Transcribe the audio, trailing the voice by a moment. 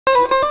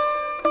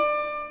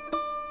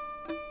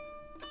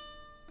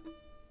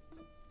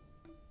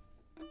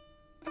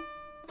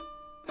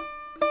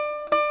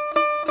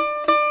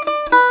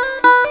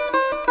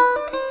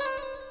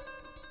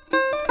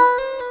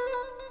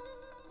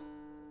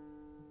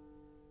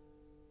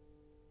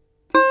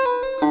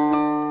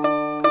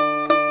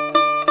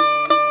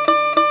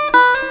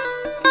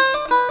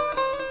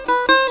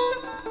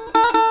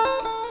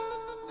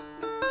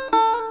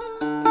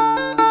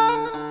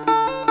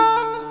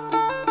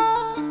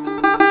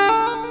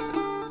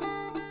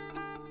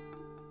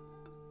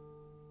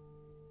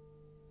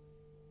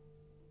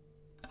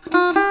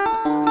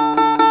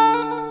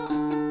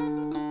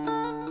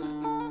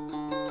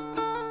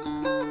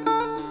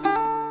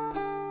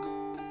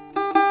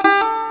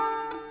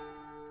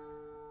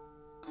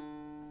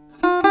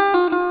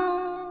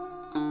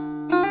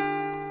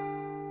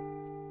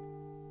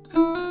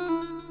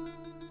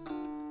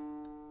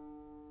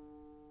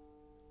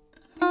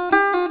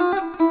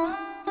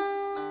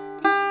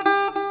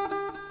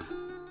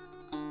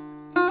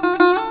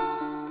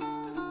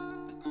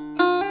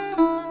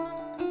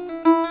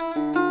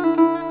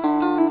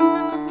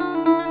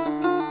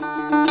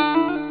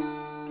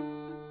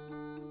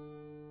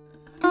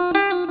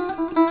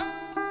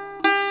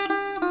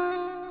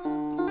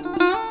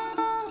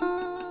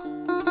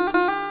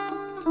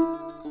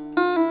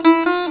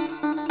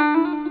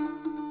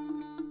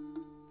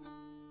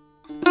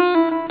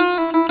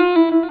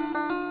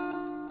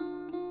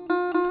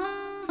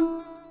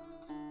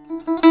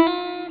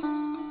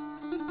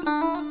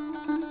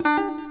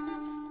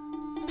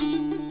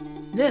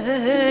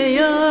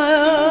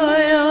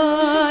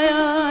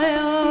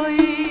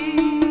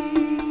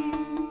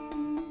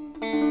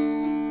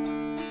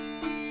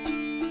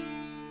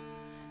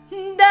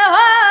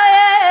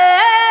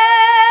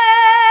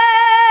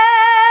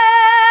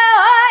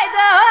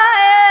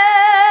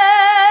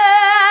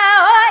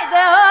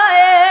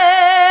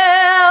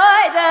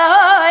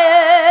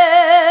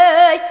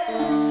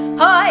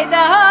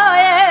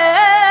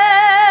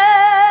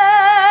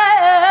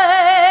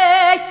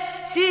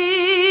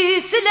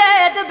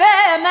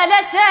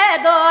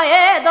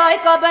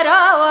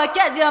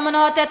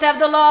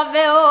تفضل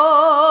وی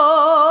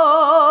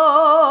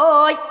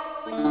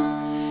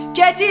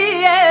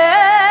کتیه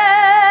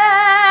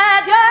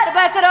دیار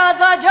بکر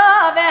آزاجا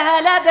و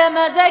هله به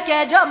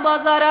مزک جان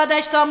بازارا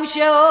دشتا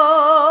موشه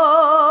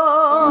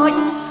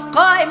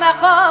قای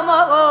مقام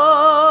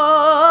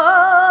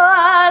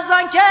از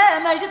آنکه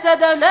مجلس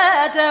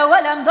دولت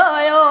ولم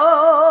دایو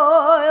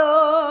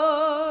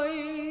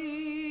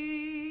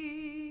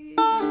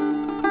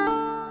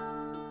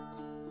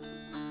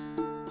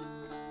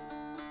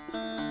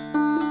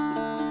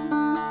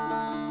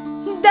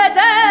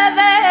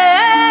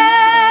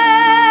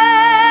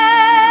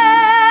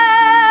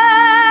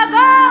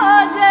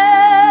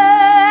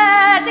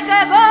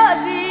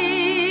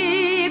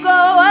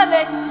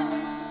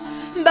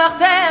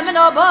بخت من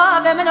و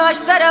باب من و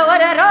اشتر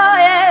ور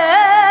رای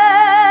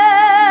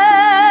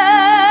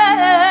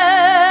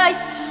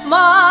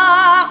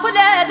ما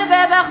قلت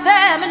به بخت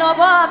من و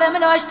باب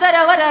من و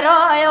اشتر ور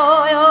رای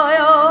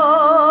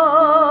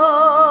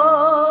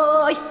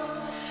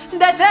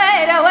ده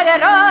تیر ور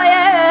رای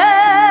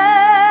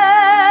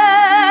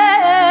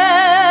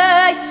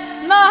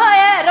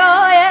نهای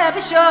رای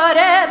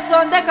بشارب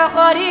سندک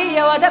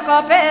خاری و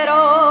دکا پیروی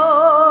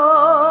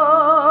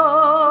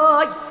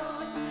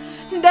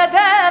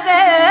ده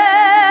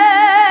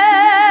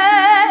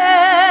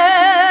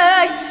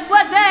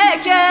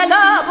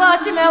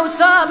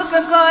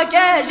وصابكم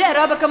كوكي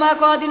جربكم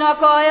أكادنا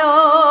كايوي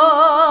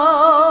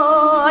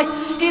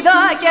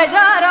إذا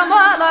كجار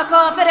مالا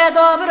كافر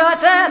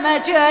دبرت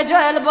مجج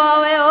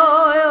الباوي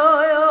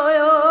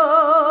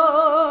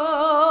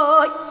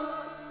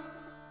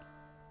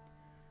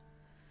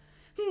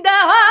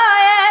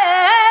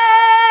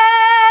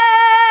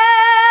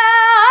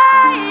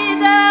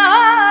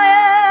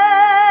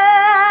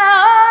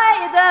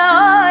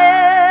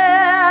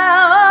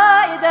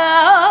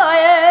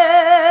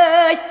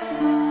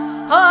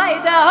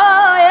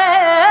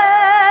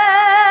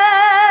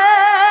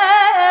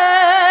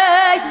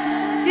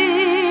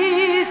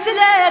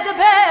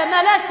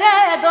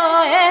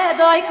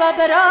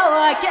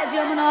براوا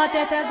كازيو منات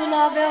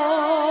تدلابي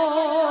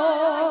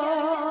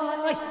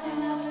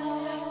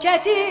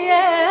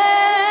كتيه